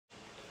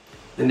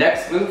The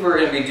next move we're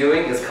going to be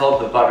doing is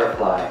called the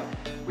butterfly.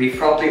 We've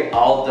probably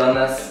all done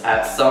this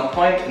at some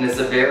point, and it's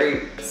a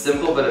very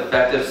simple but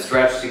effective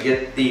stretch to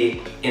get the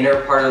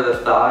inner part of the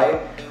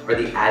thigh, or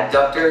the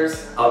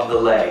adductors of the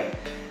leg.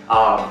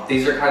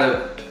 These are kind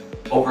of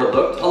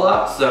overlooked a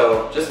lot,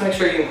 so just make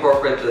sure you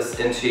incorporate this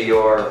into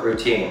your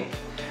routine.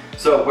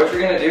 So what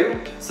you're going to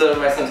do, sit up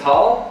nice and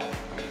tall,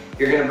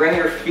 you're going to bring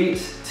your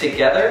feet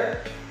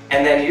together,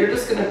 and then you're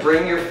just going to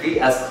bring your feet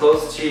as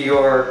close to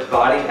your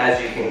body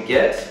as you can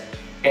get,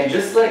 and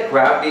just let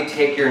gravity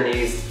take your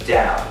knees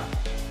down.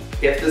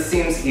 If this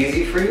seems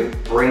easy for you,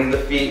 bring the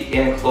feet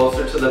in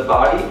closer to the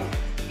body,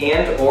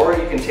 or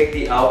you can take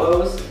the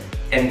elbows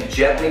and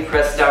gently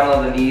press down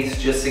on the knees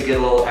just to get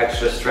a little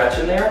extra stretch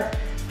in there.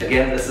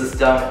 Again, this is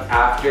done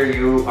after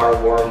you are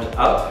warmed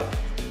up.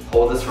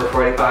 Hold this for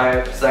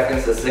 45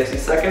 seconds to 60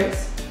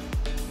 seconds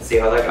and see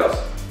how that goes.